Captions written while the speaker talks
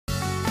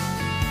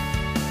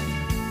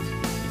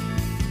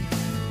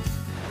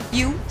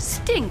You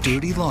stink.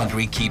 Dirty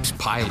laundry keeps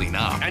piling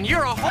up. And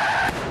you're a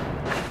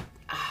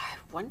I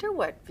wonder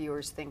what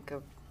viewers think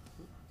of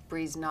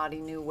Bree's naughty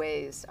new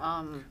ways.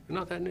 They're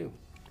not that new.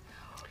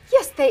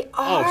 Yes, they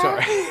are. Oh,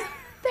 sorry.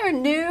 They're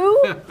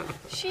new.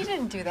 She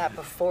didn't do that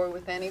before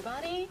with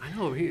anybody. I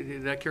know,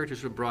 that character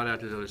sort of brought out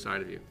this other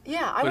side of you.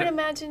 Yeah, I would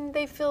imagine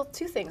they feel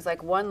two things.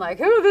 Like one, like,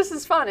 oh, this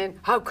is fun, and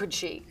how could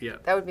she? Yeah.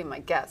 That would be my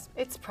guess.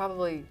 It's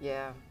probably,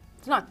 yeah,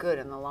 it's not good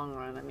in the long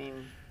run. I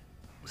mean,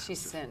 she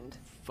sinned.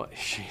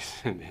 She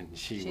sinned, and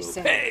she will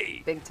sinned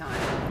pay. Big time.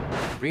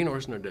 Bree and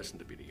Orson are destined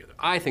to be together.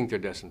 I think they're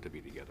destined to be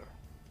together.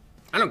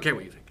 I don't care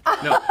what you think.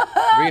 No,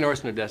 Bree and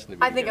Orson are destined to be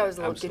together. I think I was a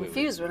little Absolutely.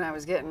 confused when I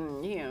was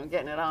getting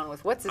it on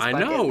with what's his I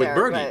bucket know, with there,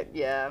 Bergie. but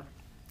yeah.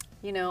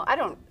 You know,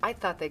 I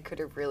thought they could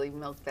have really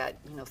milked that,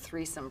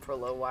 threesome for a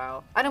little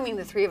while. I don't mean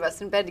the three of us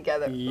in bed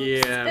together.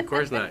 Yeah, of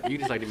course not. You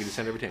just like to be the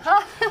center of attention.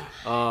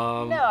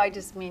 No, I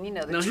just mean,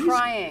 the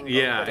triangle.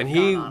 Yeah, and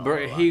he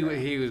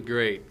was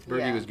great. Bergie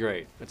Yeah. was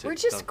great. That's We're it.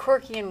 just Done.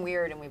 quirky and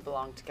weird, and we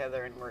belong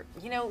together,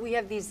 and we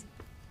have these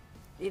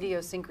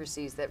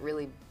idiosyncrasies that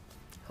really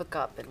hook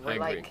up, and we're I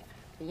agree. like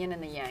the yin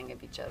and the yang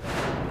of each other.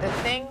 The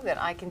thing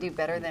that I can do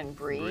better than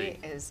Bree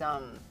is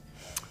I'm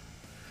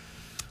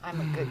a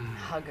good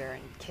hugger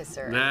and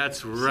kisser.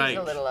 That's right. She's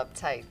a little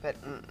uptight, but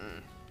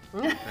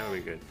That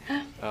would be good.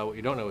 What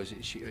you don't know is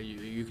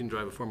you can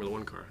drive a Formula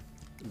One car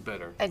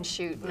better. And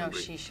shoot. than No,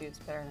 Bree. she shoots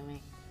better than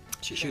me.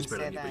 She shoots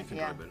better than you, say but you that, can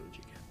yeah. drive better than she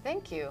can.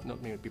 Thank you.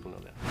 Not many people know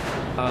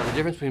that. The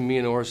difference between me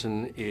and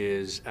Orson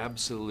is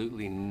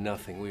absolutely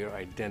nothing. We are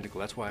identical.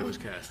 That's why I was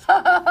cast.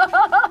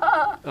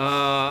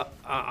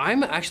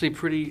 I'm actually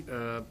pretty,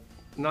 I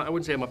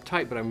wouldn't say I'm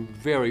uptight, but I'm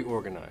very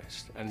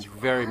organized and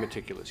very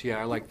meticulous. Yeah,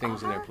 I like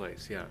things in their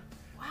place, yeah.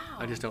 Wow.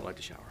 I just don't like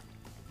to shower.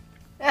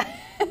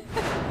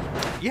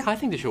 Yeah, I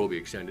think the show will be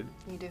extended.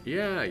 You do?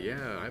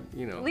 Yeah,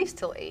 At least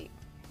till 8.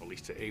 At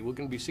least to 8. We're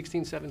going to be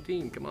 16,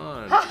 17. Come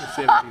on.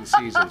 17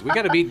 seasons. We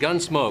got to beat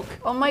Gunsmoke.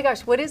 Oh my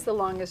gosh, what is the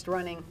longest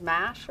running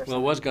MASH or something?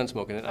 Well, it was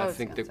Gunsmoke, and I it's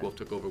think Dick Gunsmoke. Wolf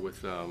took over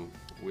with Law.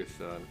 I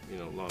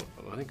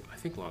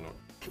think Law.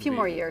 A few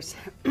more years.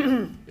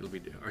 It'll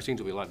be our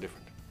scenes will be a lot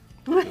different.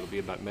 It'll be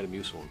about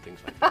Metamucil and things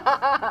like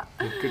that.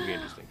 It could be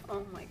interesting.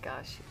 Oh my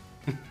gosh.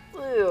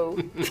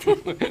 Ew.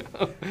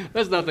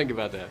 Let's not think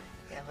about that.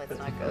 Yeah, let's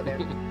not go there.